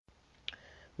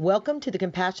Welcome to the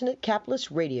Compassionate Capitalist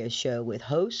Radio Show with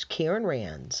host Karen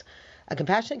Rands. A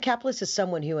compassionate capitalist is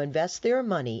someone who invests their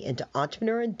money into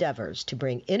entrepreneur endeavors to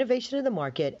bring innovation to the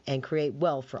market and create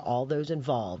wealth for all those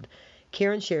involved.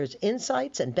 Karen shares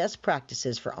insights and best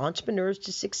practices for entrepreneurs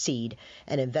to succeed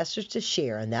and investors to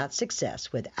share in that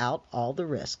success without all the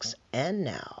risks. And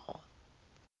now...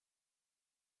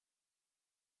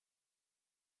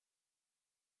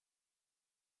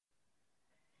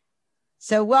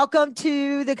 So welcome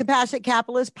to the Compassionate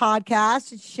Capitalist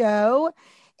podcast show.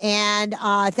 And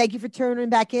thank you for tuning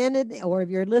back in, or if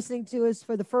you're listening to us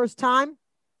for the first time.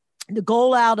 The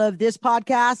goal out of this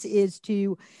podcast is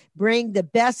to bring the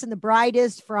best and the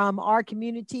brightest from our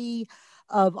community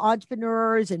of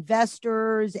entrepreneurs,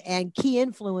 investors, and key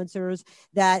influencers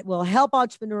that will help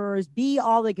entrepreneurs be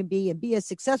all they can be and be as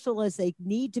successful as they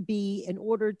need to be in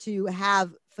order to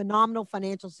have phenomenal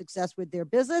financial success with their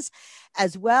business,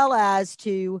 as well as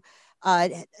to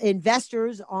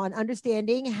investors on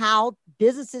understanding how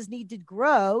businesses need to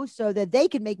grow so that they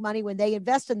can make money when they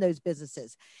invest in those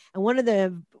businesses. And one of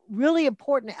the really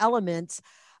important elements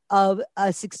of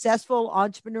a successful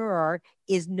entrepreneur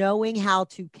is knowing how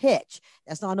to pitch.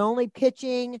 That's not only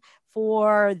pitching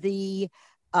for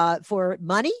for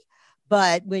money,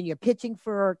 but when you're pitching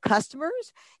for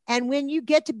customers and when you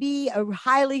get to be a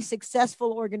highly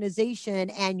successful organization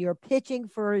and you're pitching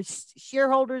for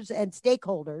shareholders and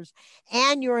stakeholders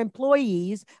and your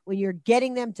employees, when you're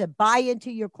getting them to buy into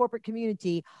your corporate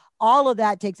community, all of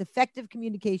that takes effective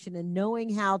communication and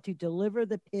knowing how to deliver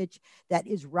the pitch that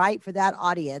is right for that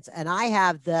audience. And I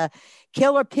have the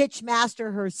killer pitch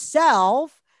master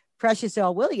herself, Precious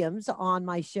L. Williams, on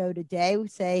my show today.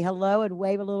 Say hello and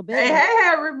wave a little bit. Hey,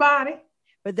 everybody.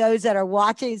 For those that are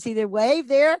watching, see the wave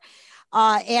there.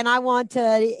 And I want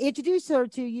to introduce her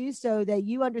to you so that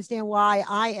you understand why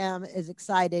I am as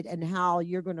excited and how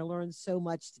you're going to learn so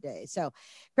much today. So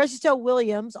Precious L.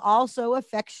 Williams, also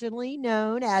affectionately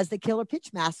known as the Killer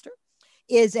Pitch Master,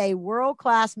 is a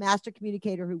world-class master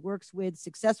communicator who works with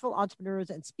successful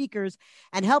entrepreneurs and speakers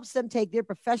and helps them take their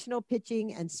professional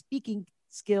pitching and speaking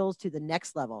skills to the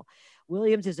next level.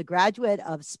 Williams is a graduate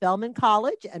of Spelman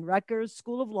College and Rutgers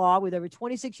School of Law with over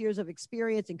 26 years of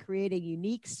experience in creating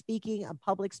unique speaking and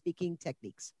public speaking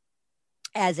techniques.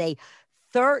 As a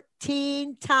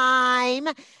 13-time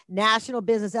National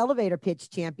Business Elevator Pitch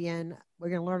Champion, we're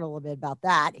going to learn a little bit about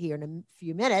that here in a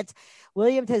few minutes.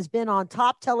 Williams has been on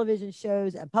top television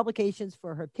shows and publications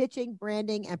for her pitching,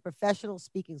 branding, and professional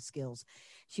speaking skills.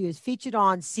 She was featured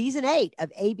on season 8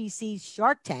 of ABC's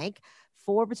Shark Tank,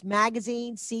 Forbes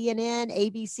magazine, CNN,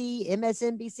 ABC,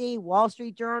 MSNBC, Wall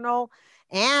Street Journal,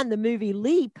 and the movie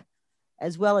Leap,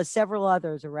 as well as several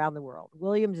others around the world.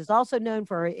 Williams is also known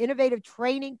for her innovative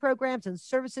training programs and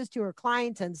services to her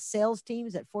clients and sales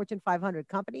teams at Fortune 500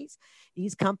 companies.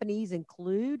 These companies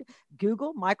include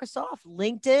Google, Microsoft,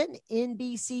 LinkedIn,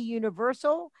 NBC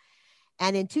Universal.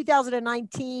 And in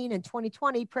 2019 and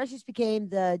 2020, Precious became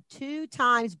the 2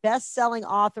 times best-selling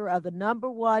author of the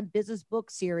 #1 business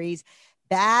book series,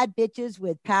 Bad Bitches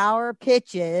with Power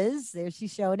Pitches. There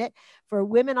she's showing it, for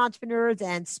women entrepreneurs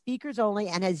and speakers only,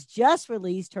 and has just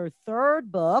released her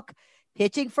 3rd book,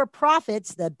 Pitching for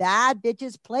Profits, the Bad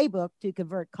Bitches Playbook to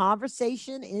Convert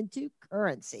Conversation into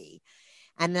Currency.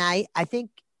 And I think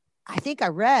I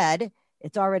read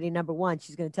it's already #1.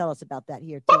 She's going to tell us about that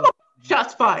here too.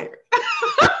 Shots fired.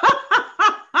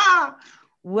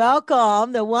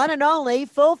 Welcome, the one and only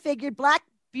full-figured Black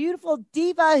beautiful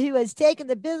diva who has taken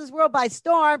the business world by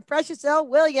storm, Precious L.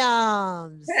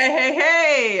 Williams.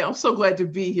 Hey. I'm so glad to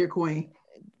be here, Queen.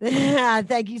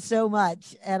 Thank you so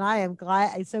much. And I'm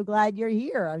so glad you're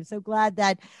here. I'm so glad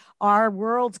that our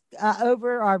worlds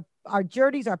our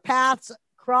journeys, our paths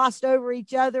crossed over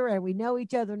each other, and we know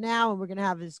each other now, and we're going to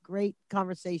have this great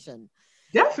conversation.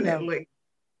 Definitely.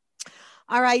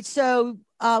 All right. So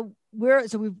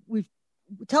we've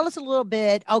tell us a little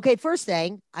bit. Okay. First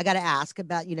thing I got to ask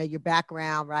about, your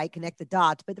background, right? Connect the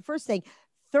dots. But the first thing,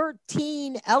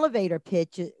 13 elevator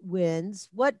pitch wins.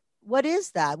 What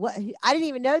is that? I didn't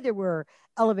even know there were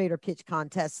elevator pitch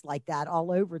contests like that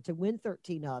all over to win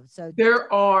 13 of. So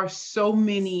there are so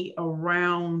many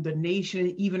around the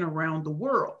nation, even around the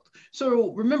world.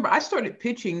 So remember, I started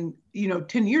pitching,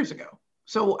 10 years ago.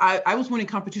 So I was winning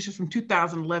competitions from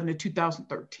 2011 to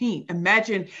 2013.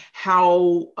 Imagine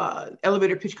how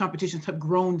elevator pitch competitions have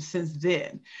grown since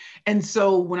then. And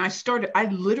so when I started, I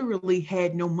literally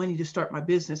had no money to start my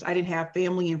business. I didn't have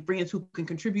family and friends who can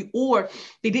contribute, or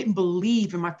they didn't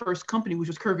believe in my first company, which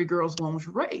was Curvy Girls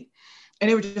Lingerie. And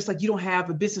they were just like, you don't have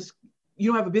a business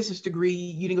degree,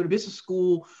 you didn't go to business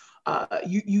school,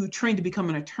 you trained to become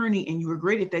an attorney and you were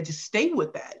great at that, just stay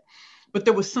with that. but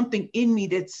there was something in me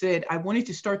that said, I wanted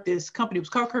to start this company. It was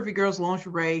called Curvy Girls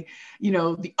Lingerie,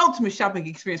 the ultimate shopping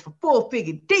experience for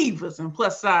full-figure divas and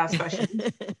plus size fashion.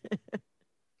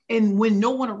 And when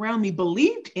no one around me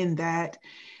believed in that,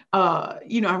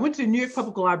 I went to the New York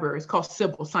Public Library. It's called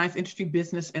Sybil, Science, Industry,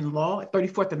 Business, and Law at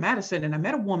 34th and Madison. And I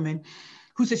met a woman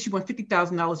who said she won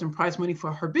 $50,000 in prize money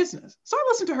for her business. So I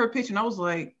listened to her pitch and I was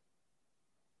like,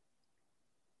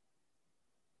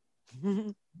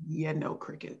 yeah, no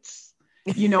crickets.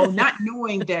 Not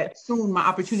knowing that soon my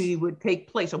opportunity would take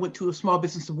place. I went to a small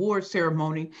business awards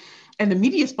ceremony and the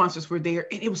media sponsors were there.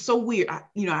 And it was so weird.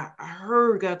 I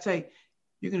heard God say,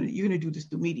 you're gonna do this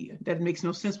through media. That makes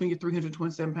no sense when you're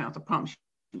 327 pounds. I promise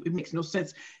you, it makes no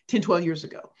sense 10, 12 years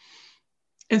ago.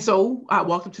 And so I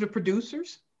walked up to the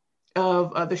producers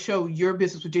of the show, Your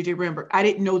Business with JJ Ramberg. I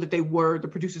didn't know that they were the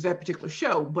producers of that particular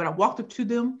show, but I walked up to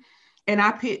them and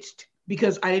I pitched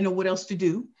because I didn't know what else to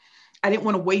do. I didn't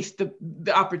want to waste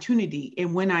the opportunity.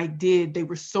 And when I did, they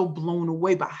were so blown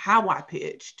away by how I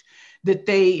pitched that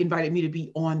they invited me to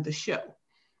be on the show.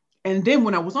 And then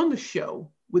when I was on the show,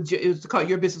 it was called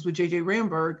Your Business with JJ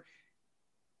Ramberg,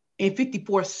 in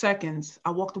 54 seconds,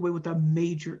 I walked away with a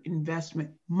major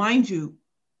investment. Mind you,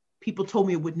 people told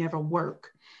me it would never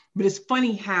work. But it's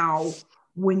funny how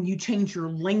when you change your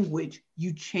language,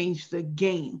 you change the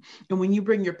game. And when you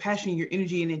bring your passion, your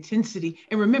energy and intensity,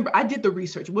 and remember, I did the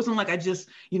research. It wasn't like I just,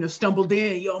 stumbled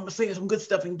in, I'm gonna say some good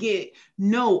stuff and get it.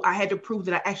 No, I had to prove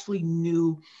that I actually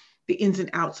knew the ins and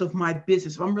outs of my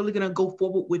business. If I'm really gonna go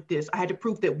forward with this, I had to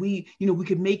prove that we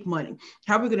could make money.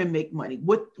 How are we gonna make money?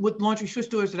 What laundry switch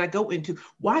stores did I go into?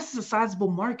 Why is this a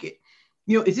sizable market?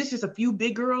 Is this just a few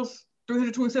big girls?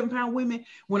 327-pound women,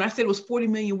 when I said it was 40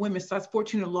 million women size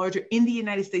 14 or larger in the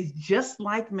United States, just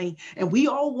like me, and we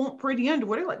all want pretty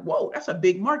underwear. They're like, whoa, that's a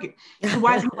big market. So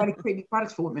why is nobody creating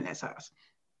products for women that size?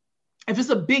 If it's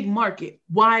a big market,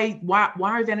 why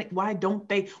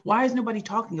is nobody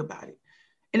talking about it?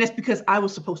 And that's because I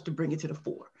was supposed to bring it to the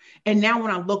fore. And now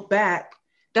when I look back,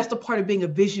 that's the part of being a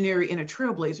visionary and a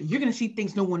trailblazer. You're going to see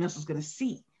things no one else is going to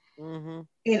see. Mm-hmm.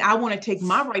 And I want to take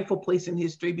my rightful place in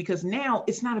history because now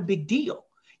it's not a big deal.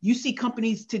 You see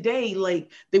companies today, like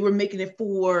they were making it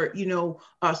for,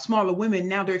 smaller women.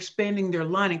 Now they're expanding their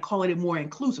line and calling it more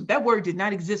inclusive. That word did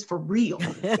not exist for real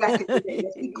back in the day.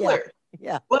 Let's be clear.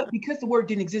 Yeah. But because the word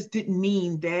didn't exist, didn't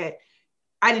mean that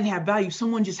I didn't have value.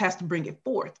 Someone just has to bring it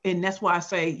forth. And that's why I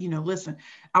say, listen,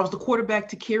 I was the quarterback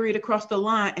to carry it across the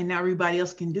line and now everybody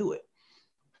else can do it.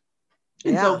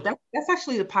 And so that's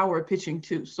actually the power of pitching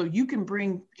too. So you can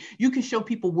show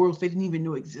people worlds they didn't even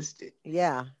know existed.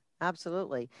 Yeah,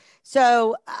 absolutely.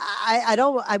 So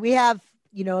we have,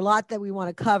 a lot that we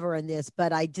want to cover in this,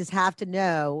 but I just have to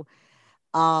know,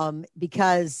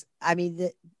 because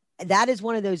that is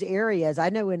one of those areas. I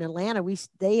know in Atlanta,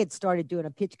 they had started doing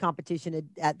a pitch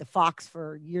competition at the Fox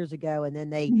for years ago. And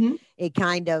then it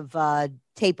kind of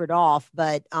tapered off,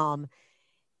 but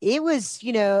it was,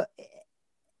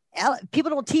 people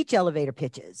don't teach elevator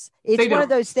pitches. It's one of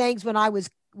those things when I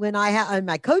had in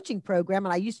my coaching program,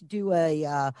 and I used to do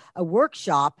a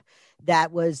workshop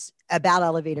that was about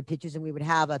elevator pitches, and we would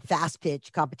have a fast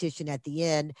pitch competition at the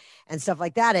end and stuff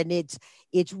like that. And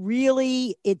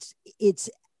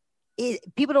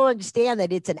people don't understand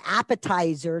that it's an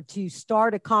appetizer to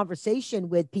start a conversation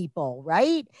with people,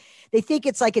 right? They think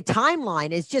it's like a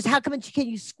timeline. It's just how can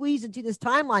you squeeze into this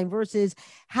timeline versus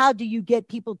how do you get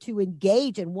people to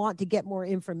engage and want to get more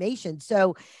information?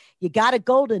 So you got a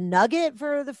golden nugget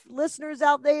for the listeners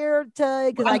out there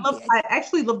I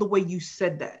actually love the way you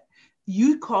said that.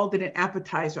 You called it an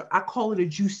appetizer. I call it a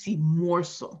juicy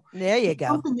morsel. There you go.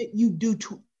 Something that you do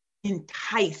to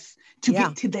entice to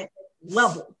get to that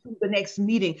level, to the next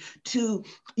meeting, to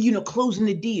closing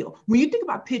the deal. When you think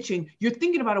about pitching, you're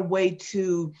thinking about a way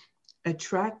to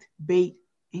attract, bait,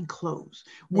 and close.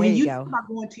 When you think about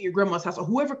going to your grandma's house or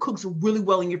whoever cooks really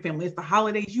well in your family, it's the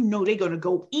holidays, they're going to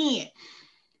go in.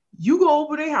 You go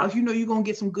over their house, you're going to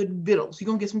get some good victuals, you're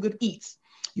going to get some good eats.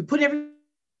 You put everything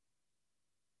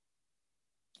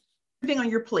on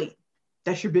your plate.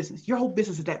 That's your business. Your whole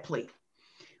business is that plate.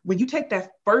 When you take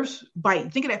that first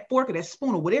bite, think of that fork or that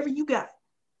spoon or whatever you got,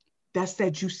 that's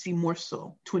that juicy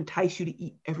morsel to entice you to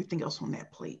eat everything else on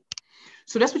that plate.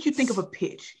 So that's what you think of a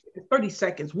pitch. 30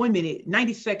 seconds, 1 minute,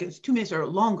 90 seconds, 2 minutes or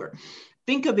longer.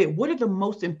 Think of it. What are the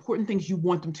most important things you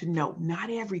want them to know?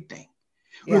 Not everything.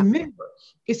 Yeah. Remember,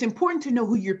 it's important to know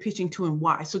who you're pitching to and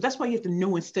why. So that's why you have to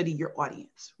know and study your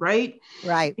audience, right?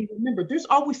 Right. And remember, there's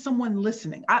always someone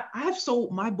listening. I have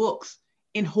sold my books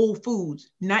in Whole Foods,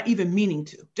 not even meaning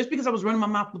to, just because I was running my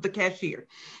mouth with the cashier.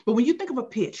 But when you think of a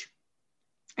pitch,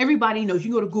 Everybody knows.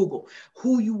 You go to Google,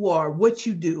 who you are, what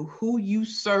you do, who you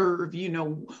serve,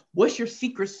 what's your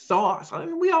secret sauce. I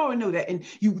mean, we all know that. And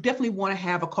you definitely want to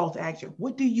have a call to action.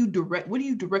 What do you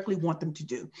directly want them to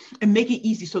do? And make it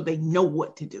easy so they know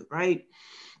what to do, right?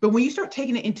 But when you start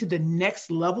taking it into the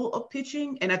next level of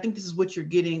pitching, and I think this is what you're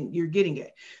getting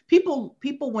at. People,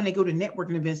 when they go to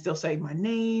networking events, they'll say, my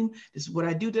name, this is what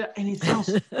I do, and it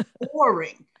sounds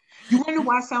boring. You want to know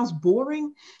why it sounds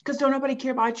boring? Because don't nobody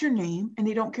care about your name, and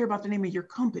they don't care about the name of your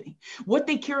company. What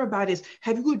they care about is,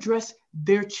 have you addressed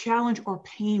their challenge or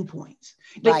pain points?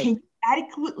 Like, can you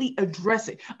adequately address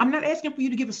it? I'm not asking for you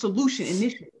to give a solution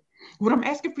initially. What I'm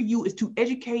asking for you is to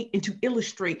educate and to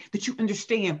illustrate that you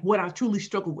understand what I truly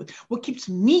struggle with, what keeps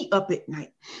me up at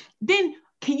night. Then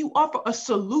can you offer a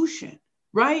solution?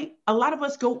 Right? A lot of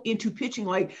us go into pitching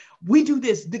like, we do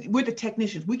this, we're the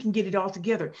technicians, we can get it all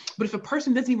together. But if a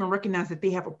person doesn't even recognize that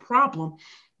they have a problem,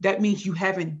 that means you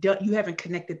haven't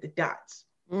connected the dots.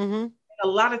 Mm-hmm. A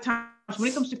lot of times when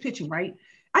it comes to pitching, right?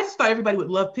 I just thought everybody would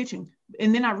love pitching.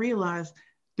 And then I realized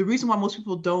the reason why most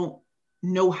people don't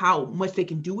know how much they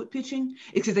can do with pitching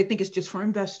is because they think it's just for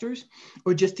investors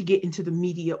or just to get into the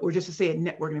media or just to say at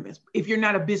networking events. If you're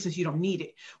not a business, you don't need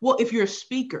it. Well, if you're a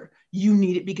speaker, you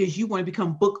need it because you want to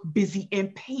become booked, busy,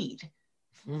 and paid.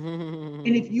 And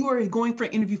if you are going for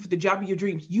an interview for the job of your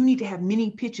dreams, you need to have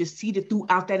many pitches seeded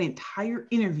throughout that entire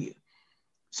interview.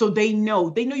 So they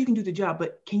know you can do the job,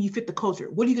 but can you fit the culture?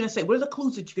 What are you going to say? What are the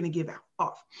clues that you're going to give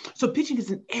off? So pitching is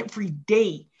an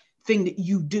everyday thing that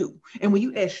you do. And when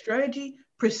you add strategy,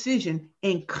 precision,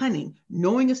 and cunning,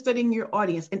 knowing and studying your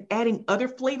audience and adding other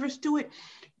flavors to it,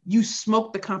 you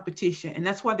smoke the competition. And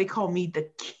that's why they call me the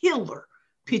killer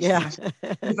pitch master.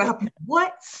 Because I help you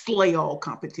slay all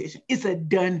competition. It's a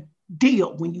done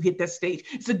deal when you hit that stage.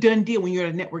 It's a done deal when you're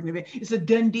at a networking event. It's a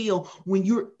done deal when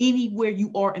you're anywhere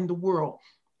you are in the world.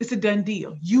 It's a done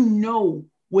deal. You know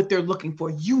what they're looking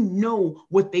for. You know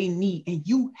what they need, and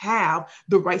you have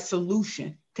the right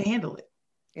solution to handle it.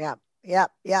 Yeah.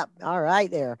 All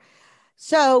right there.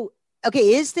 So,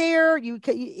 okay, is there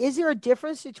a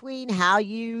difference between how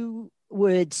you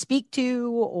would speak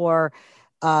to or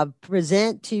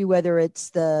present to, whether it's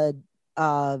the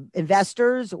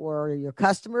investors or your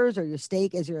customers or your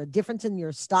stake? Is there a difference in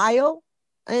your style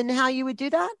and how you would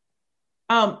do that?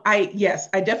 I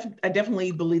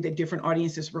definitely believe that different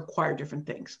audiences require different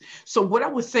things. So what I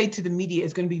would say to the media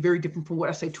is going to be very different from what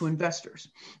I say to investors.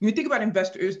 When you think about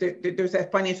investors, there's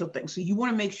that financial thing. So you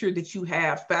want to make sure that you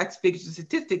have facts, figures, and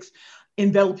statistics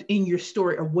enveloped in your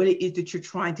story or what it is that you're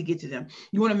trying to get to them.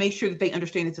 You want to make sure that they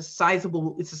understand it's a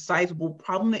sizable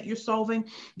problem that you're solving.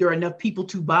 There are enough people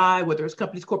to buy, whether it's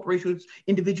companies, corporations,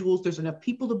 individuals, there's enough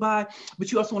people to buy,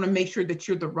 but you also want to make sure that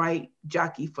you're the right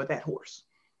jockey for that horse.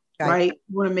 Right?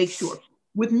 You want to make sure.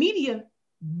 With media,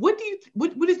 what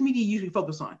does media usually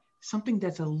focus on? Something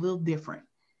that's a little different,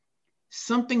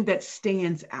 something that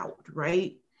stands out,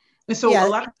 right? And so a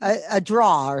lot of a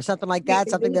draw or something like that,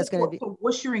 something that's going to be. So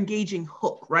what's your engaging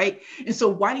hook, right? And so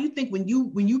why do you think when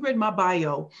you read my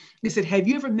bio, it said, have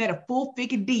you ever met a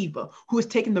full-figure diva who has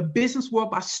taken the business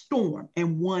world by storm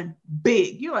and won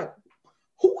big? You're like,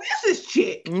 who is this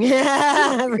chick?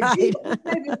 Yeah, right.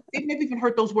 They've never even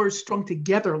heard those words strung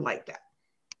together like that,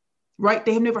 right?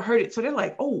 They have never heard it. So they're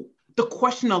like, oh, the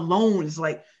question alone is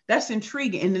like, that's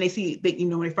intriguing. And then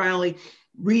when they finally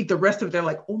read the rest of it, they're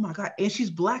like, oh my God. And she's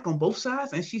Black on both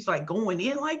sides. And she's like going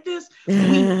in like this.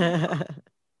 To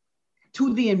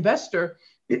the investor,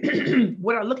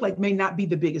 what I look like may not be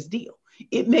the biggest deal.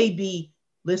 It may be,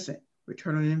 listen,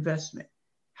 return on investment.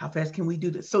 How fast can we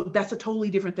do this? So that's a totally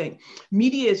different thing.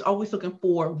 Media is always looking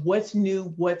for what's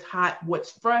new, what's hot,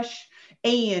 what's fresh,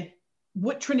 and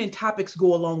what trending topics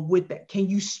go along with that. Can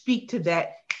you speak to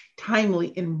that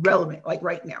timely and relevant, like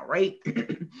right now, right?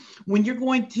 When you're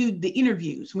going to the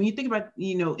interviews, when you think about,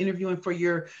 interviewing for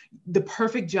the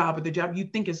perfect job or the job you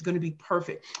think is going to be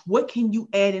perfect, what can you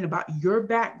add in about your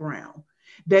background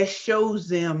that shows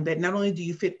them that not only do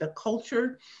you fit the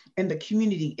culture and the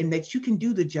community and that you can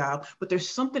do the job, but there's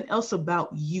something else about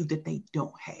you that they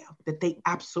don't have, that they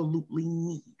absolutely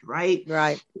need, right?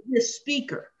 Right. If you're a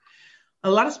speaker, a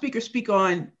lot of speakers speak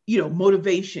on,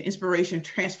 motivation, inspiration,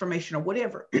 transformation, or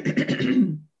whatever.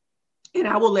 And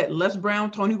I will let Les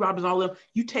Brown, Tony Robbins, all of them,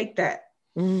 you take that.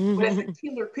 Mm-hmm. But as a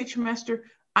killer pitch master,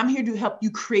 I'm here to help you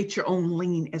create your own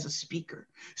lane as a speaker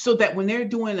so that when they're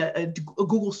doing a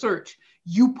Google search,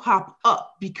 you pop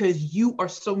up because you are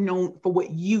so known for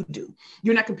what you do.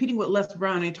 You're not competing with Les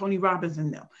Brown and Tony Robbins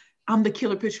and them. I'm the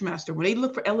killer pitch master. When they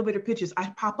look for elevator pitches,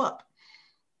 I pop up.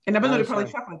 And I've been Oh, probably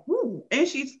sure. shocked, like, ooh, and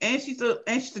she's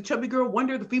a chubby girl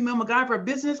wonder, the female MacGyver of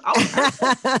business. I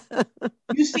was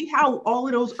you see how all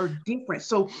of those are different.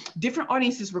 So different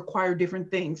audiences require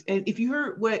different things. And if you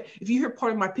heard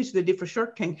part of my pitch that I did for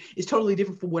Shark Tank, is totally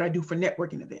different from what I do for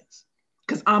networking events.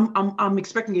 Because I'm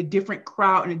expecting a different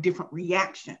crowd and a different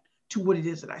reaction to what it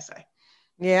is that I say.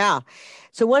 Yeah.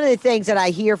 So one of the things that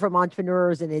I hear from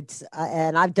entrepreneurs, and it's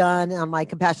and I've done on my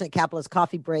Compassionate Capitalist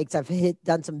coffee breaks, I've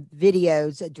done some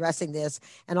videos addressing this,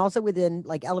 and also within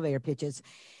like elevator pitches.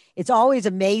 It's always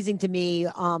amazing to me.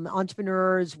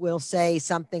 Entrepreneurs will say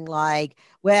something like,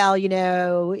 "Well,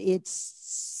 it's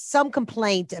some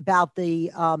complaint about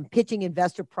the pitching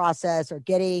investor process, or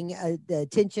getting the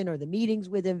attention or the meetings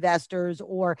with investors,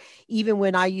 or even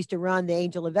when I used to run the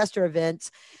angel investor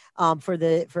events." For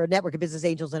a network of business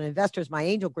angels and investors, my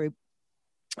angel group,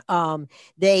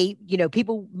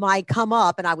 people might come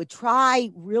up, and I would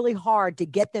try really hard to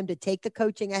get them to take the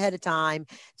coaching ahead of time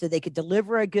so they could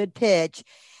deliver a good pitch.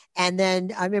 And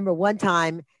then I remember one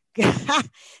time,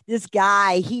 this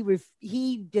guy, he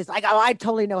just like, oh, I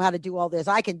totally know how to do all this.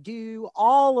 I can do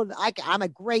I'm a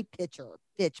great pitch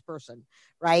person.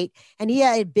 Right. And he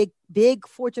had a big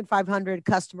Fortune 500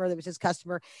 customer that was his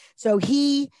customer. So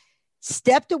he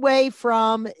stepped away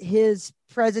from his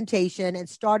presentation and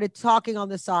started talking on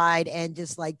the side, and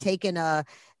just like telling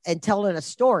a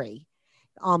story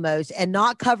almost, and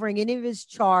not covering any of his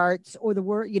charts or the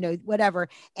word, whatever.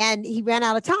 And he ran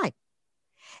out of time.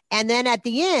 And then at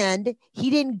the end,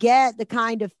 he didn't get the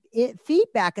kind of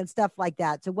feedback and stuff like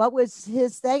that. So what was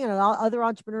his thing? And other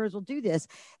entrepreneurs will do this.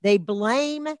 They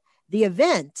blame the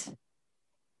event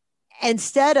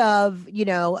instead of,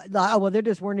 there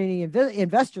just weren't any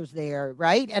investors there.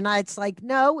 Right. And it's like,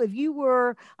 no,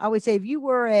 I would say if you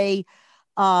were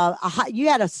you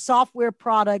had a software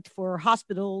product for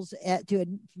hospitals to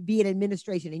be an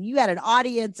administration, and you had an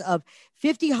audience of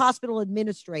 50 hospital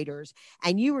administrators,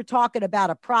 and you were talking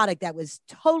about a product that was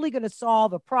totally going to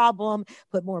solve a problem,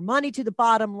 put more money to the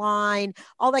bottom line,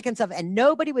 all that kind of stuff, and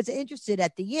nobody was interested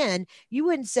at the end, you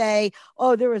wouldn't say,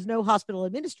 oh, there was no hospital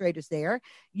administrators there.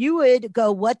 You would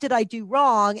go, what did I do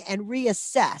wrong? And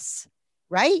reassess,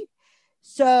 right?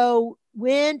 So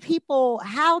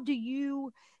how do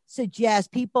you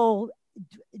suggest people,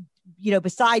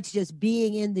 besides just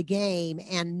being in the game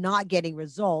and not getting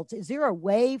results, is there a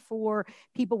way for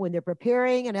people when they're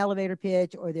preparing an elevator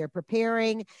pitch or they're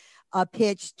preparing a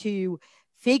pitch to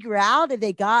figure out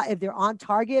if they're on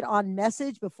target, on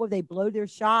message before they blow their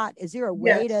shot? Is there a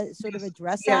way to sort of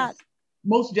address that?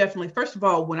 Most definitely. First of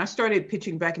all, when I started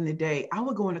pitching back in the day, I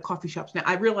would go into coffee shops. Now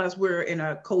I realize we're in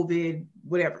a COVID,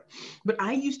 whatever, but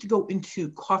I used to go into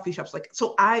coffee shops.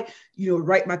 So I,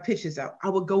 write my pitches out. I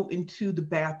would go into the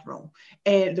bathroom,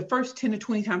 and the first 10 to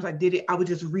 20 times I did it, I would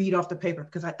just read off the paper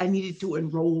because I needed to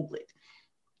enroll it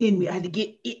in me. I had to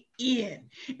get it in.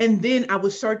 And then I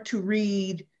would start to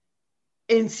read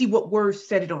and see what words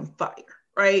set it on fire.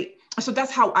 Right. So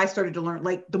that's how I started to learn.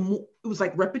 It was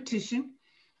like repetition.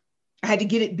 I had to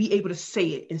be able to say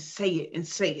it and say it and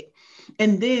say it.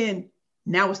 And then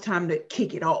now it's time to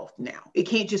kick it off now. It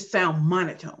can't just sound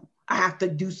monotone. I have to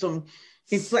do some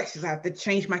inflections. I have to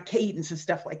change my cadence and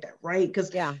stuff like that, right?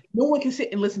 Because no one can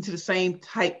sit and listen to the same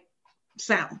type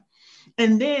sound.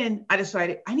 And then I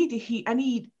decided I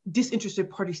need disinterested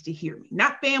parties to hear me.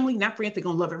 Not family, not friends. They're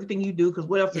going to love everything you do because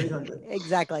what else are they going to do?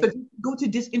 Exactly. So go to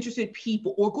disinterested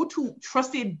people, or go to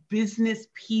trusted business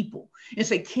people and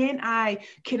say, can I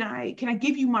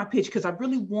give you my pitch? Because I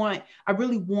really want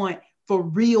for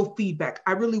real feedback.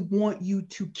 I really want you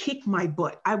to kick my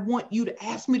butt. I want you to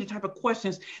ask me the type of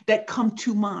questions that come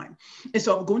to mind. And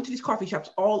so I'm going to these coffee shops,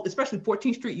 especially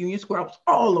 14th Street, Union Square. I was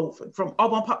all over, from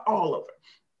Auburn Park, all over.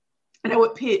 And I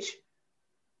would pitch.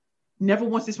 Never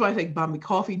once did somebody buy me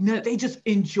coffee. No, they just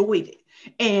enjoyed it.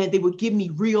 And they would give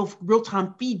me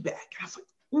real-time feedback. And I was like,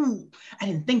 ooh, I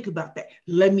didn't think about that.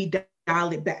 Let me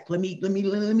dial it back. Let me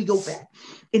go back.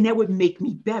 And that would make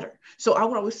me better. So I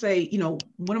would always say,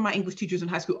 one of my English teachers in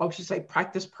high school always used to say,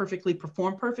 practice perfectly,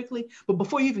 perform perfectly. But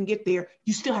before you even get there,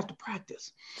 you still have to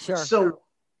practice. Sure. So,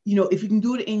 if you can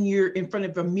do it in front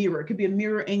of a mirror, it could be a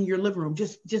mirror in your living room.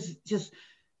 Just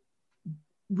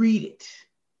read it,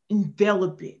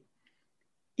 envelop it,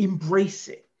 embrace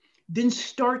it. Then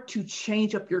start to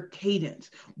change up your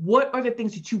cadence. What are the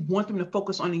things that you want them to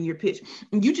focus on in your pitch?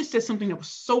 And you just said something that was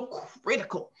so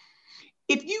critical.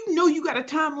 If you know you got a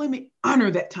time limit,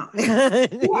 honor that time.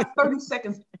 You have 30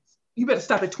 seconds. You better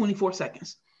stop at 24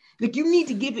 seconds. You need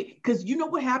to give it, because you know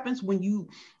what happens when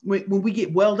we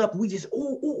get welled up, we just,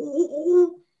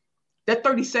 that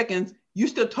 30 seconds, you're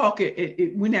still talking,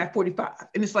 it went at 45.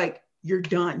 And it's like, you're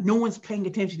done. No one's paying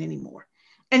attention anymore.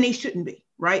 And they shouldn't be,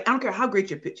 right? I don't care how great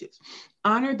your pitch is.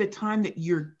 Honor the time that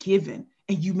you're given,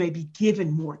 and you may be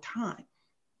given more time.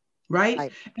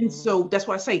 Right. And so that's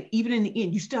why I say, even in the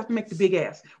end, you still have to make the big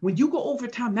ass. When you go over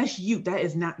time, that's you. That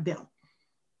is not them.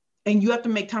 And you have to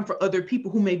make time for other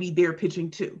people who may be there pitching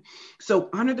too. So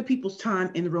honor the people's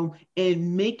time in the room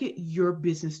and make it your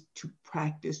business to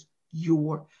practice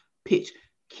your pitch.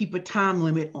 Keep a time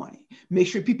limit on it. Make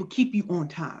sure people keep you on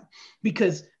time.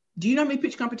 Because do you know how many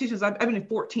pitch competitions? I've been in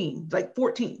 14,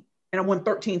 and I won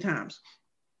 13 times.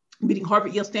 Beating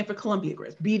Harvard, Yale, Stanford, Columbia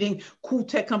grads, beating cool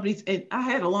tech companies. And I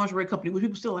had a lingerie company where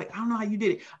people still like, I don't know how you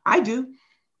did it. I do.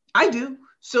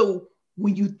 So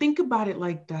when you think about it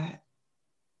like that,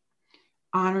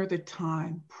 honor the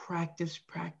time, practice.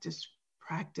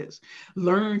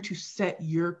 Learn to set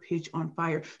your pitch on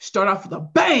fire. Start off with a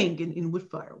bang and end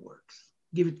with fireworks.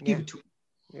 Give it to them.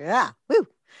 Yeah. Woo.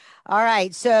 All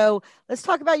right. So let's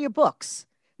talk about your books,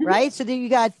 right? So then you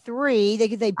got 3.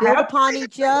 They build upon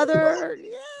each other.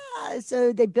 Yeah.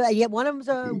 So they one of them's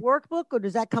a workbook, or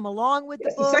does that come along with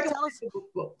the book?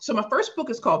 Book. So my first book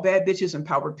is called Bad Bitches and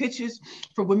Power Pitches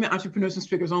for Women Entrepreneurs and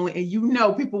Speakers Only.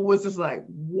 And people was just like,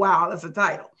 wow, that's a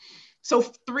title. So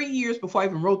 3 years before I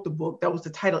even wrote the book, that was the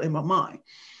title in my mind.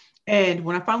 And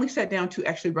when I finally sat down to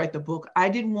actually write the book, I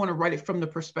didn't want to write it from the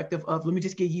perspective of, let me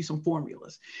just give you some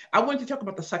formulas. I wanted to talk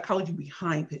about the psychology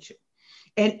behind pitching.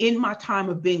 And in my time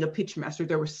of being a pitch master,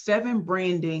 there were 7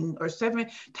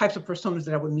 types of personas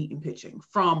that I would meet in pitching,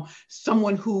 from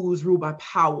someone who's ruled by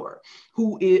power,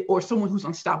 or someone who's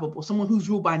unstoppable, someone who's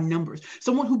ruled by numbers,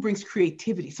 someone who brings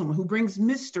creativity, someone who brings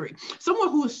mystery,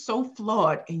 someone who is so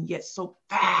flawed and yet so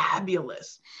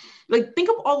fabulous. Like, think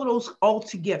of all of those all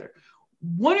together.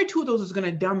 1 or 2 of those is going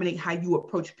to dominate how you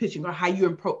approach pitching or how you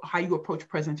approach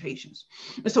presentations.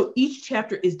 And so each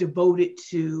chapter is devoted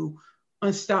to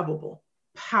unstoppable,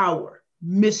 power,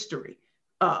 mystery,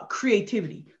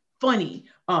 creativity, funny,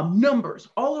 numbers,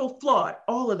 all of those flawed,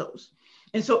 all of those.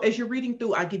 And so as you're reading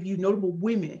through, I give you notable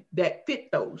women that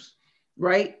fit those,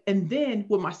 right? And then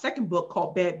with my second book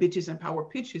called Bad Bitches and Power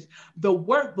Pitches, the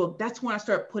workbook, that's when I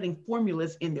start putting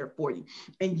formulas in there for you.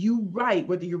 And you write,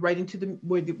 whether you're writing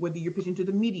whether you're pitching to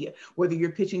the media, whether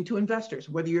you're pitching to investors,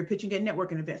 whether you're pitching at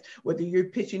networking events, whether you're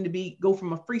pitching to go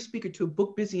from a free speaker to a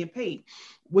book, busy and paid,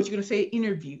 what you're going to say in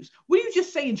interviews, what do you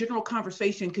just say in general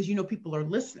conversation because people are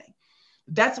listening.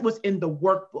 That's what's in the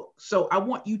workbook. So I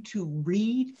want you to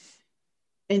read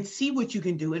and see what you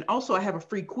can do. And also I have a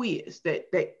free quiz that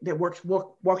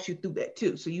walks you through that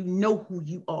too. So you know who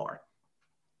you are.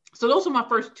 So those are my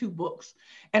first 2 books.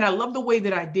 And I love the way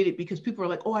that I did it because people are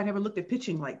like, oh, I never looked at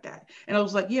pitching like that. And I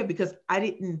was like, yeah, because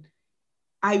I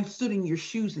stood in your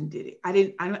shoes and did it. I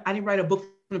didn't write a book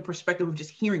from the perspective of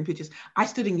just hearing pitches. I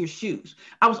stood in your shoes.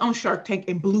 I was on Shark Tank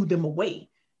and blew them away.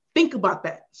 Think about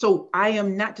that. So I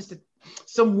am not just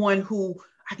someone who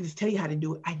I can just tell you how to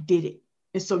do it. I did it.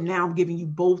 And so now I'm giving you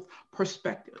both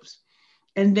perspectives.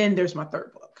 And then there's my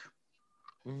third book.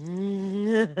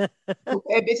 Bad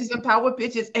Bitches and Power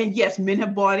Pitches. And yes, men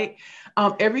have bought it.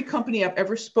 Every company I've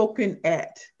ever spoken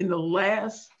at in the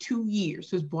last 2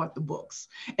 years has bought the books.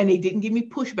 And they didn't give me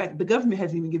pushback. The government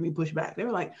hasn't even given me pushback. They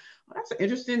were like, well, that's an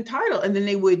interesting title. And then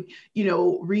they would,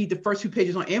 read the first 2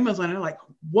 pages on Amazon. And they're like,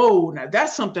 whoa, now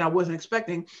that's something I wasn't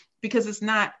expecting, because it's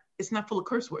not full of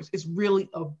curse words. It's really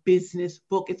a business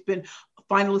book. It's been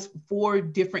finalist for 4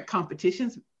 different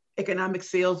competitions, Economic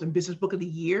Sales and Business Book of the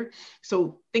Year.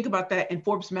 So think about that. And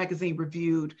Forbes magazine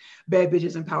reviewed Bad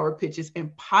Bitches and Power Pitches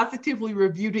and positively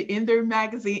reviewed it in their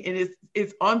magazine. And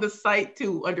it's on the site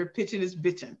too, under Pitching is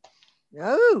Bitching.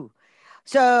 Oh,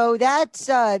 so that's,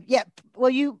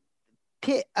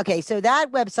 okay, so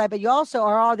that website, but you also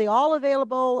are they all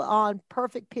available on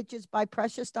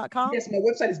perfectpitchesbyprecious.com? Yes, my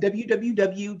website is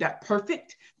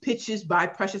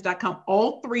www.perfectpitchesbyprecious.com.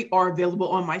 All 3 are available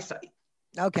on my site.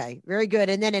 Okay, very good.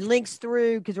 And then it links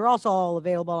through, because they're also all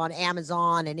available on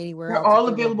Amazon and anywhere else. They're all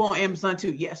available on Amazon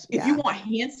too, yes. If you want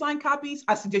hand-signed copies,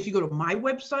 I suggest you go to my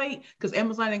website, because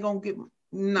Amazon ain't going to get...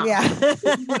 No. Yeah. If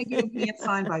you want to get a hand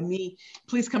signed by me,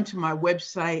 please come to my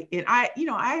website. And I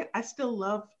still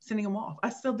love sending them off. I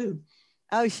still do.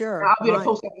 Oh, sure. I'll be at the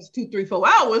post office 2, 3, 4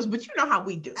 hours, but you know how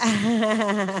we do.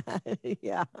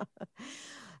 Yeah.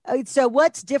 So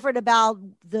what's different about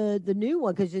the new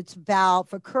one? Because it's about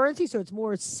for currency, so it's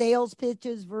more sales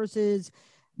pitches versus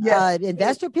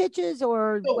investor pitches,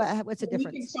 or what's the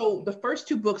difference? So the first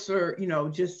 2 books are,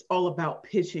 just all about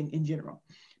pitching in general.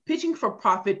 Pitching for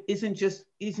profit isn't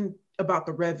about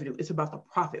the revenue, it's about the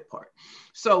profit part.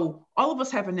 So all of us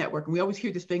have a network, and we always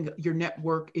hear this thing, your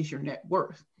network is your net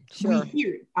worth. Sure. We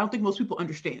hear it. I don't think most people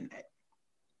understand that.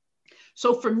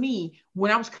 So for me,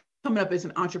 when I was coming up as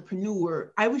an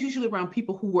entrepreneur, I was usually around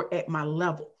people who were at my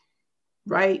level,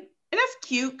 right? And that's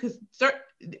cute because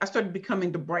I started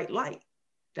becoming the bright light.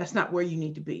 That's not where you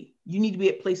need to be. You need to be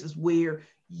at places where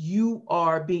you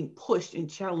are being pushed and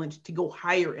challenged to go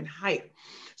higher and higher.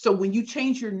 So when you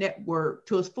change your network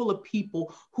to it's full of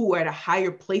people who are at a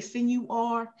higher place than you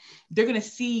are, they're going to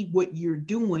see what you're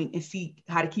doing and see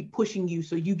how to keep pushing you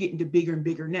so you get into bigger and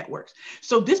bigger networks.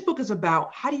 So this book is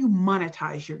about how do you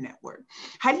monetize your network?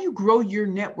 How do you grow your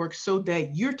network so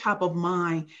that you're top of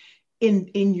mind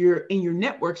in your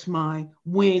network's mind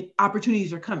when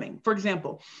opportunities are coming? For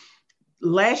example,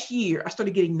 last year, I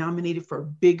started getting nominated for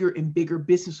bigger and bigger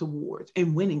business awards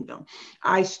and winning them.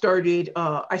 I started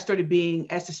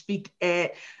being asked to speak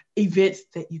at events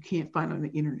that you can't find on the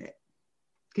internet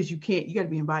because you got to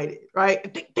be invited, right?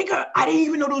 I didn't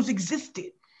even know those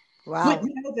existed. Wow. But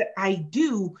now that I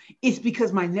do, it's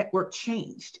because my network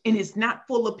changed and it's not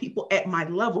full of people at my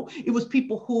level. It was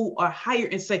people who are higher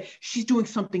and say, she's doing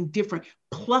something different,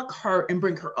 pluck her and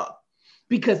bring her up.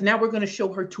 Because now we're going to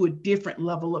show her to a different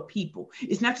level of people.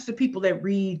 It's not just the people that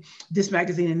read this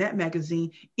magazine and that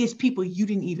magazine. It's people you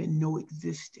didn't even know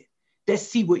existed that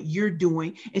see what you're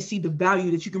doing and see the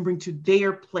value that you can bring to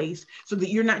their place so that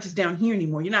you're not just down here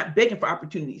anymore. You're not begging for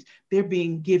opportunities. They're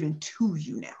being given to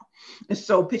you now. And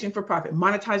so pitching for profit,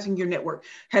 monetizing your network,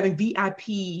 having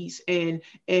VIPs and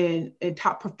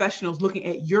top professionals looking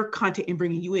at your content and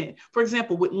bringing you in. For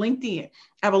example, with LinkedIn,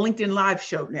 I have a LinkedIn live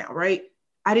show now, right?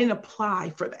 I didn't apply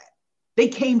for that. They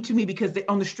came to me because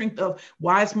on the strength of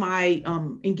why is my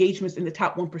engagements in the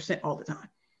top 1% all the time?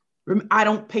 I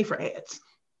don't pay for ads.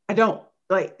 I don't.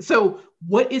 So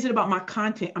what is it about my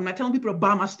content? I'm not telling people to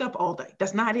buy my stuff all day.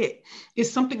 That's not it. It's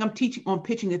something I'm teaching on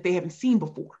pitching that they haven't seen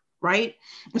before, right?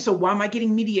 And so why am I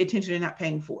getting media attention and not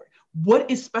paying for it? What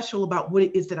is special about what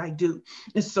it is that I do?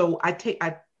 And so I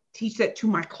teach that to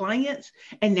my clients,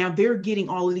 and now they're getting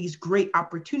all of these great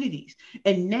opportunities.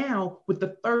 And now with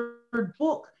the third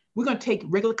book, we're going to take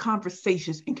regular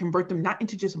conversations and convert them not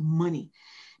into just money,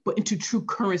 but into true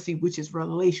currency, which is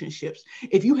relationships.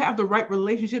 If you have the right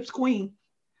relationships, Queen,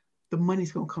 the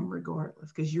money's going to come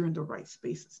regardless because you're in the right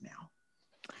spaces now.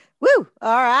 Woo!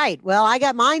 All right. Well, I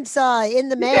got mine's in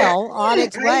the mail on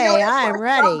its way. I am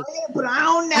ready. But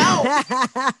I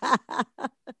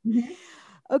don't know.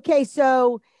 Okay,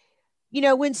 so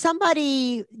when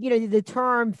somebody, the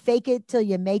term fake it till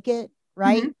you make it,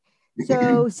 right? Mm-hmm.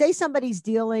 So say somebody's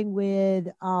dealing with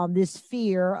this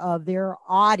fear of their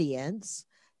audience,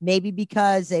 maybe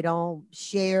because they don't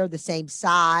share the same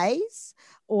size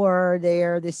or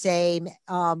they're the same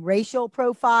racial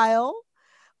profile,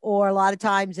 or a lot of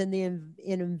times in the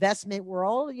investment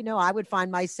world, I would find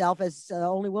myself as the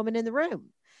only woman in the room.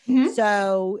 Mm-hmm.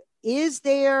 So is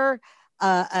there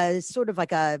a sort of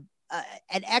like an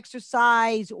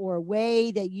exercise or a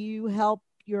way that you help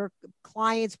your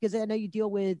clients, because I know you deal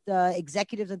with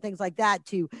executives and things like that,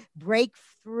 to break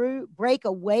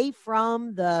away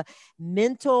from the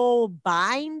mental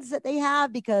binds that they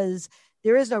have, because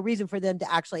there is no reason for them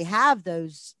to actually have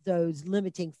those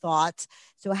limiting thoughts.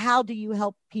 So how do you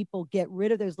help people get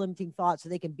rid of those limiting thoughts so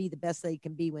they can be the best they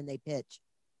can be when they pitch?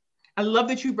 I love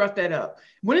that you brought that up.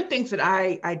 One of the things that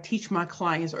I teach my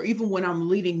clients, or even when I'm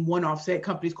leading one-offs at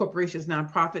companies, corporations,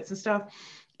 nonprofits and stuff,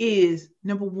 is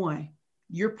number one,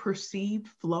 your perceived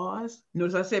flaws.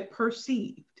 Notice I said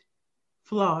perceived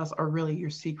flaws are really your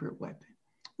secret weapon.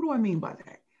 What do I mean by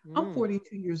that? I'm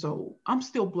 42 years old. I'm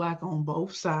still Black on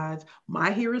both sides. My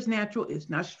hair is natural. It's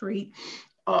not straight.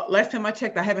 Last time I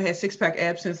checked, I haven't had six-pack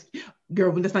abs since,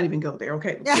 girl, let's not even go there,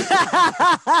 okay?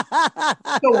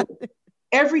 So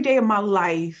every day of my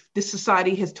life, this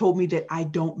society has told me that I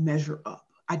don't measure up.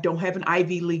 I don't have an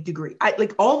Ivy League degree. I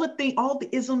like all the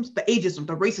isms, the ageism,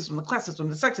 the racism, the classism,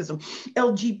 the sexism,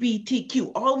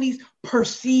 LGBTQ, all these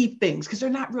perceived things, because they're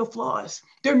not real flaws.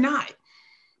 They're not.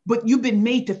 But you've been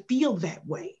made to feel that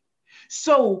way.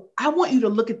 So I want you to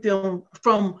look at them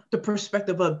from the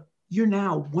perspective of, you're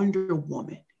now Wonder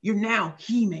Woman. You're now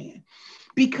He-Man.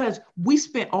 Because we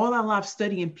spent all our lives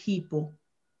studying people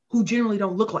who generally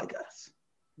don't look like us.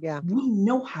 Yeah. We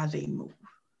know how they move.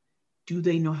 Do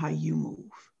they know how you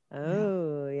move?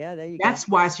 Oh, yeah, there you go. That's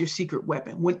why it's your secret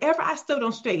weapon. Whenever I stood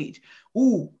on stage,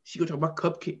 she gonna talk about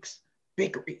cupcakes,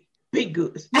 bakery, big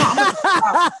goods. No, I'm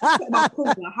gonna talk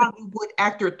about a Hollywood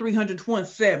actor,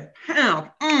 327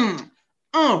 pounds.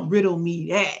 Riddle me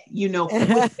that, red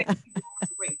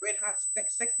hot,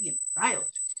 sexy, and stylish,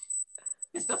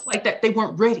 and stuff like that. They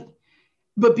weren't ready.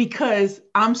 But because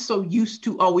I'm so used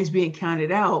to always being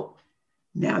counted out,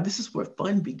 now this is where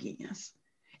fun begins.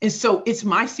 And so it's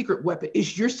my secret weapon.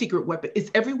 It's your secret weapon.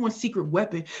 It's everyone's secret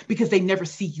weapon because they never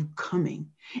see you coming.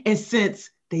 And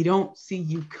since they don't see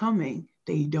you coming,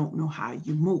 they don't know how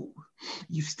you move.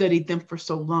 You've studied them for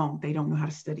so long, they don't know how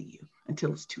to study you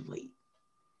until it's too late.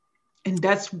 And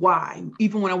that's why,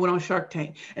 even when I went on Shark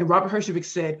Tank and Robert Herjavec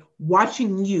said,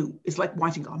 watching you is like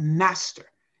watching a master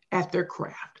at their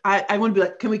craft. I want to be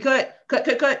like, can we cut?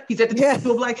 He's at the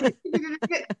table like,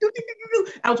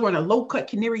 I was wearing a low cut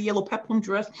canary yellow peplum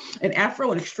dress, an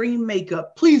afro and extreme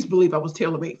makeup. Please believe I was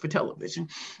tailor-made for television.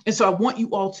 And so I want you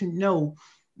all to know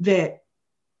that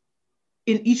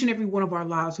in each and every one of our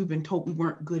lives, we've been told we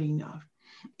weren't good enough.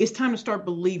 It's time to start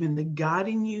believing the God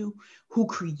in you who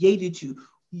created you,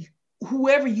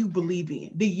 whoever you believe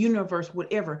in, the universe,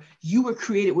 whatever, you were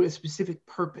created with a specific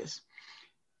purpose.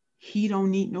 He don't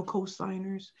need no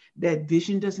co-signers. That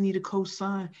vision doesn't need a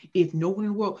co-sign. If no one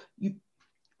in the world,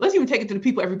 let's even take it to the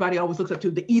people everybody always looks up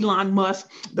to, the Elon Musk,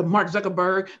 the Mark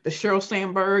Zuckerberg, the Sheryl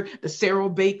Sandberg, the Sarah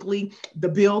Bakley, the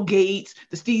Bill Gates,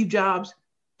 the Steve Jobs.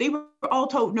 They were all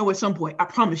told no at some point. I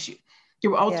promise you. They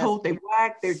were all told they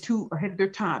whacked, they're too ahead of their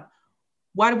time.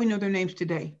 Why do we know their names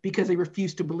today? Because they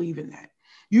refuse to believe in that.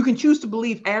 You can choose to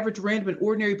believe average, random, and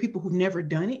ordinary people who've never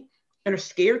done it and are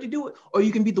scared to do it, or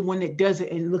you can be the one that does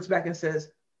it and looks back and says,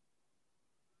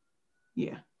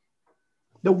 yeah.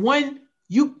 The one,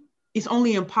 it's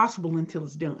only impossible until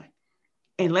it's done.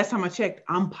 And last time I checked,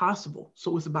 I'm possible.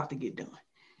 So it's about to get done.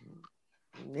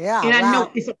 Yeah. And I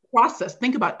know it's a process.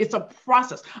 Think about it. It's a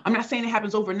process. I'm not saying it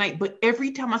happens overnight, but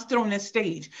every time I stood on that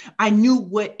stage, I knew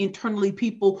what internally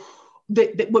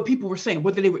what people were saying,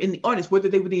 whether they were in the audience, whether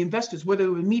they were the investors, whether they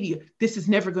were media, this is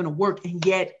never going to work. And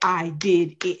yet I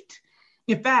did it.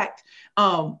 In fact,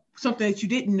 something that you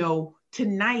didn't know,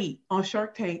 tonight on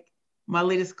Shark Tank, my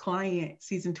latest client,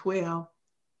 season 12,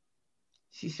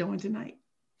 she's showing tonight.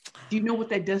 Do you know what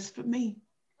that does for me?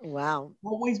 Wow.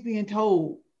 Always being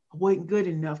told I wasn't good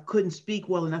enough, couldn't speak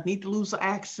well enough, need to lose an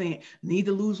accent, need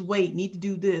to lose weight, need to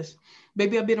do this.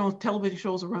 Maybe I've been on television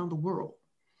shows around the world.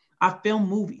 I film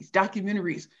movies,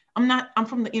 documentaries. I'm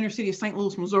from the inner city of St.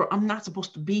 Louis, Missouri. I'm not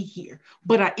supposed to be here,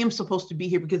 but I am supposed to be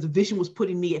here because the vision was put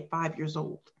in me at 5 years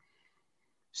old.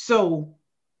 So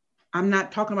I'm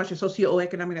not talking about your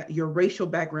socioeconomic, your racial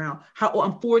background.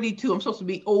 I'm 42. I'm supposed to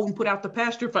be old and put out the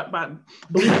pasture.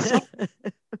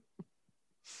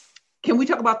 Can we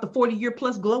talk about the 40-year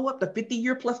plus glow up, the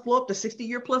 50-year plus glow up, the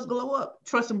 60-year plus glow up?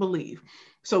 Trust and believe.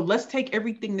 So let's take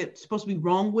everything that's supposed to be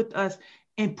wrong with us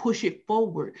and push it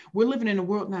forward. We're living in a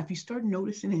world now, if you start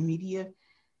noticing in media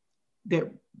that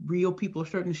real people are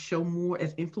starting to show more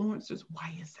as influencers,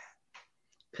 why is that?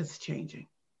 Because it's changing.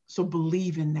 So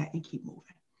believe in that and keep moving.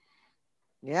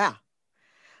 Yeah.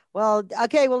 Well,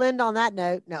 okay, we'll end on that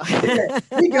note. No.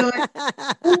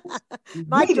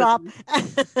 Mic drop.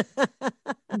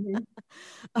 Mm-hmm.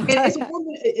 Okay. And as a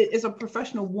woman, as a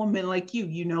professional woman like you,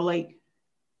 like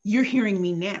you're hearing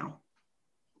me now.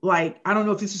 Like, I don't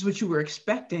know if this is what you were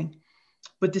expecting,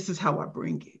 but this is how I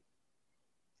bring it.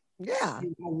 Yeah.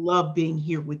 And I love being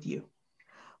here with you.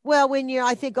 Well,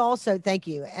 I think also, thank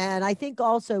you. And I think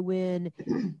also when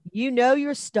you know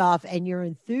your stuff and you're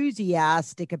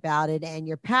enthusiastic about it and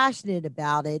you're passionate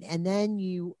about it, and then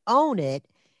you own it,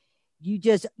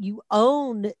 you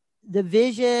own the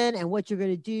vision and what you're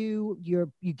going to do.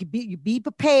 You be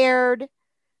prepared,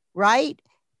 right?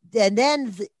 And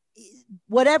then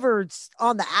whatever's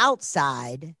on the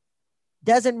outside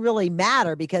doesn't really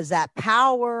matter because that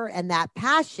power and that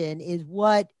passion is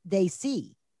what they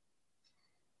see.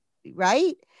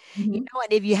 Right. Mm-hmm. And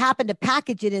if you happen to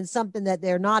package it in something that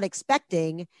they're not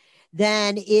expecting,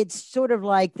 then it's sort of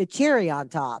like the cherry on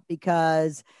top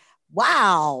because,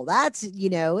 wow, that's,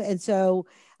 and so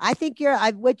I think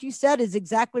what you said is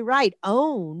exactly right.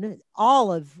 Own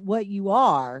all of what you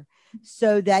are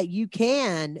so that you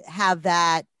can have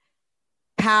that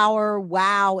power,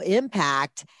 wow,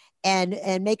 impact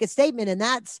and make a statement. And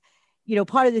that's,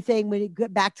 part of the thing when you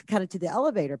get back to kind of to the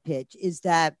elevator pitch is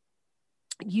that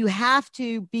you have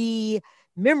to be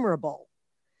memorable,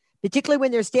 particularly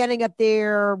when they're standing up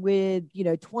there with,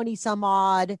 20 some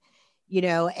odd,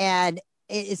 and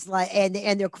it's like,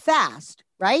 and they're fast,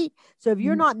 right? So if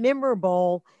you're not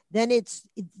memorable, then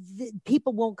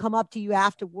people won't come up to you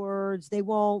afterwards. They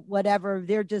won't, whatever,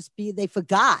 they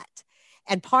forgot.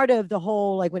 And part of the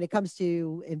whole, like when it comes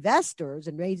to investors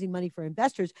and raising money for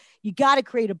investors, you got to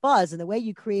create a buzz. And the way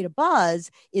you create a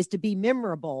buzz is to be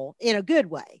memorable in a good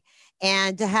way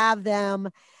and to have them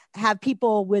have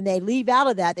people, when they leave out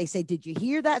of that, they say, did you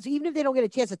hear that? So even if they don't get a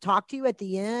chance to talk to you at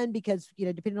the end, because,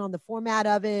 depending on the format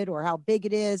of it or how big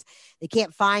it is, they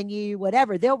can't find you,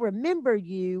 whatever, they'll remember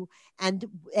you and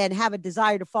have a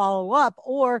desire to follow up.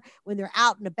 Or when they're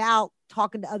out and about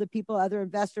talking to other people, other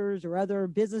investors or other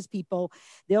business people,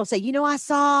 they'll say, I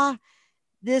saw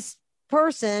this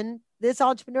person, this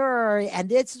entrepreneur, and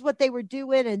this is what they were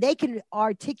doing. And they can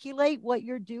articulate what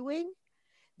you're doing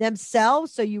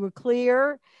themselves. So you were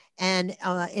clear and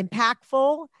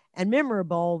impactful and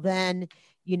memorable. Then,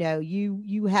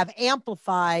 you have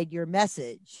amplified your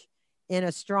message in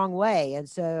a strong way. And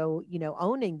so,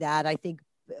 owning that, I think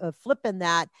flipping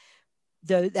that,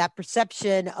 that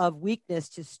perception of weakness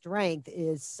to strength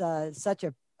is such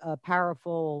a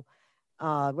powerful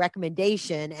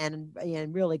recommendation,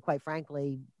 and really, quite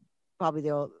frankly, probably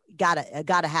they'll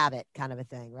gotta have it kind of a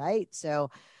thing, right?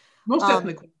 So most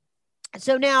definitely.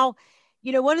 So now,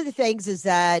 one of the things is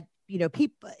that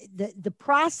people, the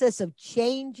process of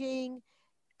changing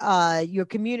your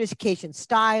communication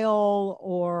style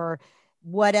or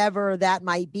whatever that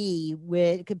might be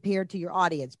compared to your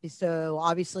audience. So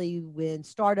obviously when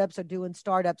startups are doing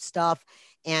startup stuff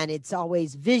and it's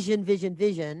always vision,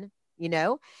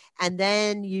 and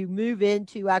then you move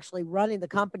into actually running the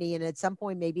company. And at some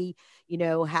point, maybe,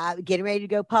 getting ready to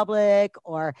go public,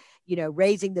 or,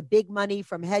 raising the big money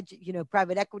from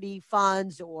private equity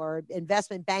funds or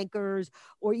investment bankers,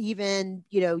 or even,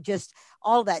 just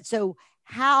all that. So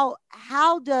how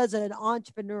does an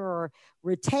entrepreneur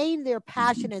retain their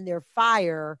passion and their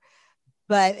fire,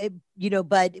 but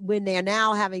when they're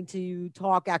now having to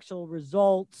talk actual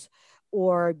results,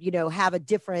 or have a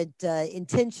different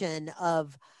intention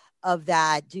of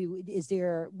that? Is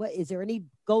there any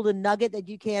golden nugget that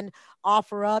you can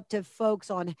offer up to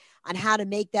folks on how to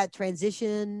make that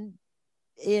transition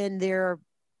in their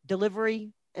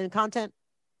delivery and content?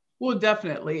 Well,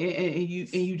 definitely, and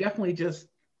you definitely just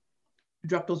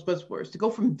drop those buzzwords to go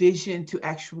from vision to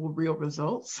actual real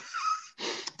results.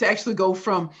 To actually go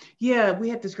from, we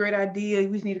had this great idea,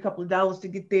 we just need a couple of dollars to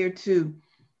get there, to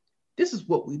this is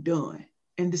what we've done,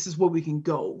 and this is where we can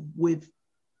go with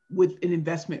an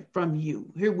investment from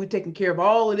you. Here, we're taking care of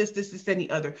all of this, and the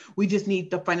other. We just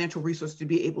need the financial resource to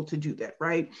be able to do that,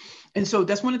 right? And so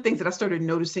that's one of the things that I started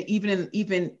noticing, even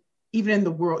in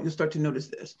the world, you'll start to notice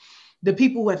this. The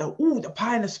people who have the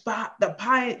pie in the spot, the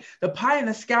pie in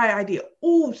the sky idea,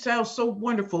 sounds so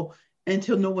wonderful,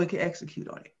 until no one can execute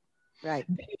on it. Right.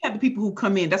 Then you have the people who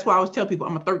come in. That's why I always tell people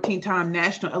I'm a 13-time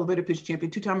national elevator pitch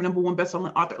champion, 2-time #1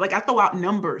 best-selling author. Like, I throw out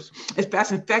numbers as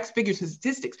fast as facts, figures, and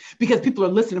statistics, because people are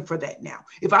listening for that now.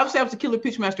 If I was a killer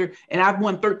pitch master and I've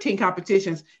won 13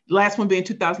 competitions, the last one being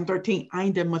 2013, I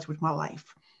ain't done much with my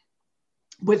life.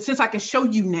 But since I can show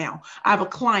you now, I have a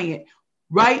client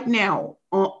right now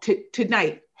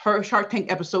tonight, her Shark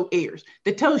Tank episode airs,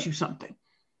 that tells you something.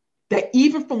 That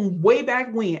even from way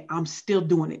back when, I'm still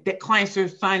doing it. That clients are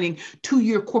signing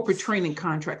 2-year corporate training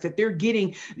contracts, that they're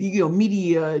getting,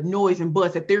 media noise and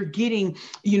buzz, that they're getting,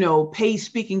 paid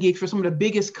speaking gigs for some of the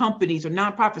biggest companies or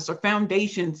nonprofits or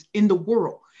foundations in the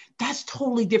world. That's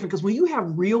totally different, because when you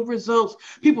have real results,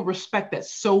 people respect that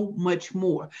so much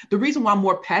more. The reason why I'm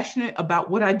more passionate about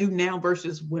what I do now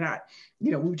versus when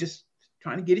we were just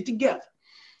trying to get it together,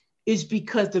 is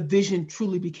because the vision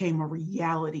truly became a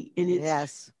reality, and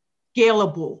it's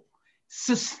scalable,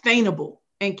 sustainable,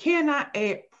 and cannot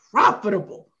add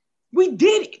profitable. We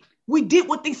did it. We did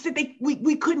what they said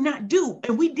we could not do.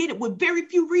 And we did it with very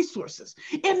few resources.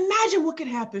 Imagine what could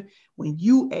happen when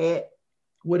you add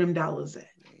where them dollars at.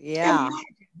 Yeah. Imagine,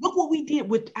 look what we did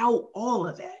without all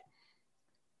of that.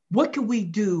 What could we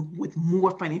do with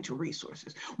more financial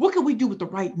resources? What could we do with the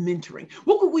right mentoring?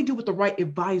 What could we do with the right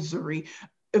advisory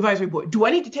board? Do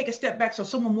I need to take a step back so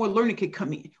someone more learning could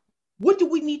come in? What do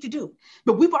we need to do?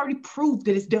 But we've already proved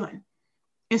that it's done.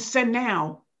 And so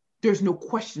now there's no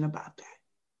question about that.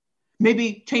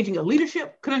 Maybe changing a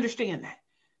leadership could understand that,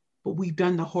 but we've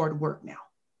done the hard work now.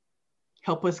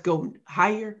 Help us go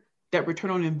higher. That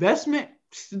return on investment,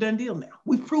 it's a done deal now.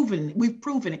 We've proven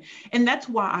it. And that's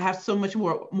why I have so much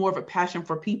more of a passion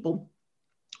for people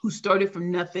who started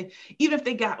from nothing, even if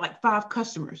they got like 5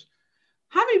 customers.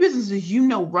 How many businesses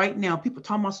right now, people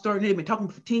talking about starting, they've been talking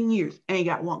for 10 years, ain't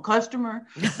got 1 customer,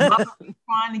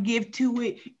 trying to give to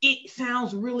it. It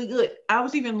sounds really good. I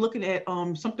was even looking at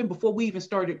something before we even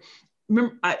started.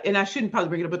 Remember, and I shouldn't probably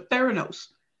bring it up, but Theranos,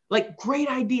 like, great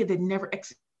idea that never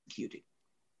executed.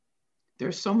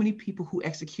 There's so many people who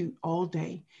execute all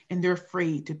day and they're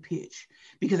afraid to pitch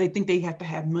because they think they have to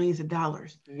have millions of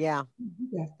dollars. Yeah.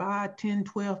 You got 5, 10,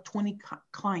 12, 20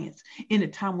 clients in a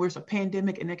time where it's a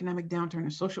pandemic and economic downturn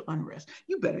and social unrest.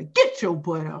 You better get your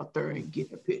butt out there and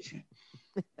get the pitching.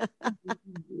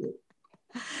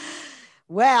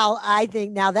 Well, I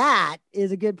think now that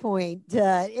is a good point to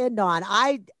end on.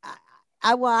 I'm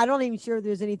not even sure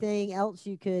there's anything else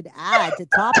you could add to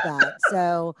top that.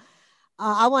 So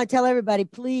I want to tell everybody,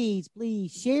 please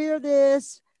share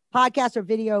this podcast or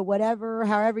video, whatever,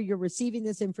 however you're receiving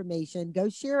this information, go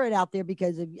share it out there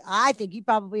because I think you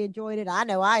probably enjoyed it. I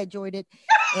know I enjoyed it.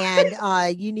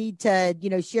 And you need to,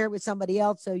 share it with somebody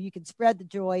else so you can spread the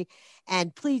joy.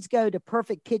 And please go to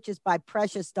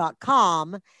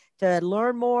perfectpitchesbyprecious.com to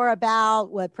learn more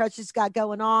about what Precious got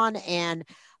going on and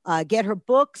get her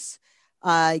books.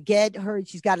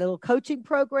 She's got a little coaching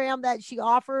program that she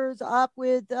offers up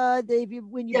with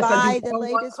when you buy the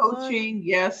latest coaching. One.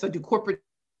 Yes, I do corporate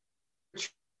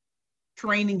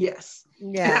training. Yes.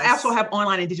 And I also have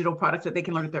online and digital products that they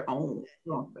can learn at their own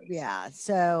pace. Yeah.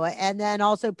 So, and then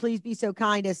also please be so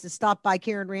kind as to stop by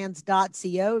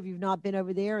KarenRands.co if you've not been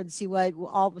over there and see what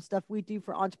all the stuff we do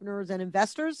for entrepreneurs and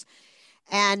investors.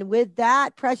 And with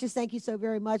that, Precious, thank you so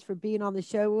very much for being on the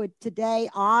show today.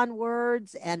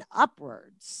 Onwards and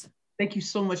upwards. Thank you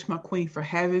so much, my queen, for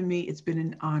having me. It's been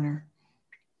an honor.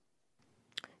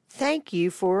 Thank you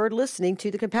for listening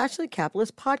to the Compassionate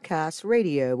Capitalist Podcast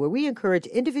Radio, where we encourage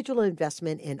individual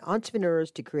investment in entrepreneurs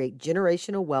to create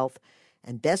generational wealth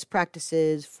and best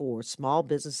practices for small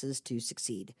businesses to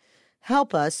succeed.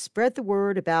 Help us spread the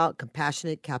word about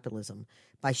compassionate capitalism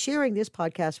by sharing this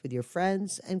podcast with your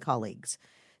friends and colleagues.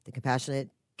 The Compassionate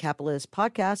Capitalist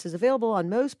Podcast is available on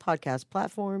most podcast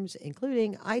platforms,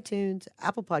 including iTunes,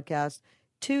 Apple Podcasts,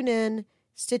 TuneIn,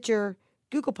 Stitcher,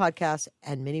 Google Podcasts,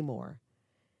 and many more.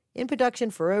 In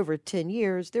production for over 10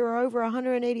 years, there are over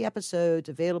 180 episodes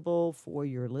available for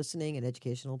your listening and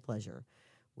educational pleasure.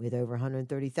 With over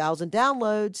 130,000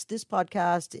 downloads, this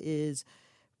podcast is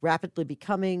rapidly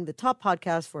becoming the top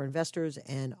podcast for investors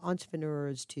and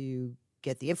entrepreneurs to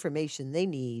get the information they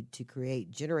need to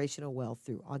create generational wealth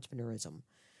through entrepreneurism.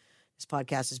 This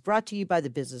podcast is brought to you by the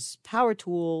Business Power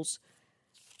Tools,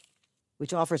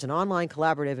 which offers an online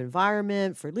collaborative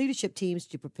environment for leadership teams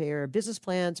to prepare business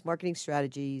plans, marketing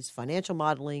strategies, financial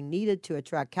modeling needed to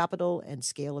attract capital and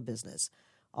scale a business.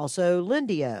 Also,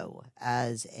 Lendio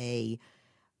as a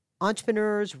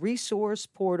entrepreneur's resource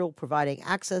portal providing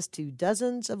access to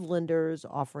dozens of lenders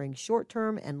offering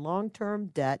short-term and long-term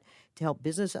debt to help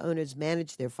business owners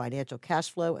manage their financial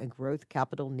cash flow and growth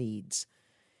capital needs.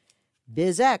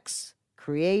 BizX,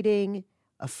 creating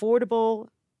affordable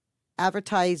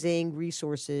advertising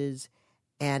resources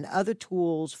and other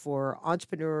tools for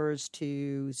entrepreneurs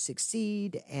to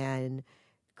succeed and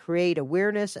create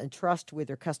awareness and trust with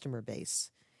their customer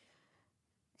base.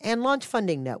 And Launch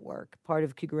Funding Network, part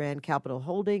of Cougaran Capital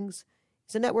Holdings,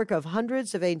 is a network of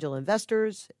hundreds of angel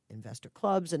investors, investor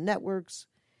clubs and networks,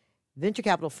 venture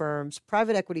capital firms,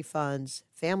 private equity funds,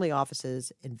 family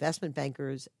offices, investment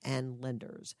bankers, and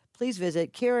lenders. Please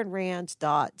visit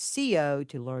KarenRands.co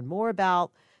to learn more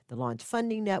about the Launch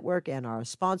Funding Network and our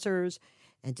sponsors,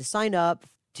 and to sign up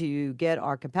to get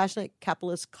our Compassionate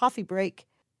Capitalist coffee break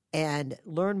and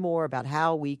learn more about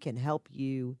how we can help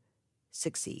you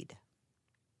succeed.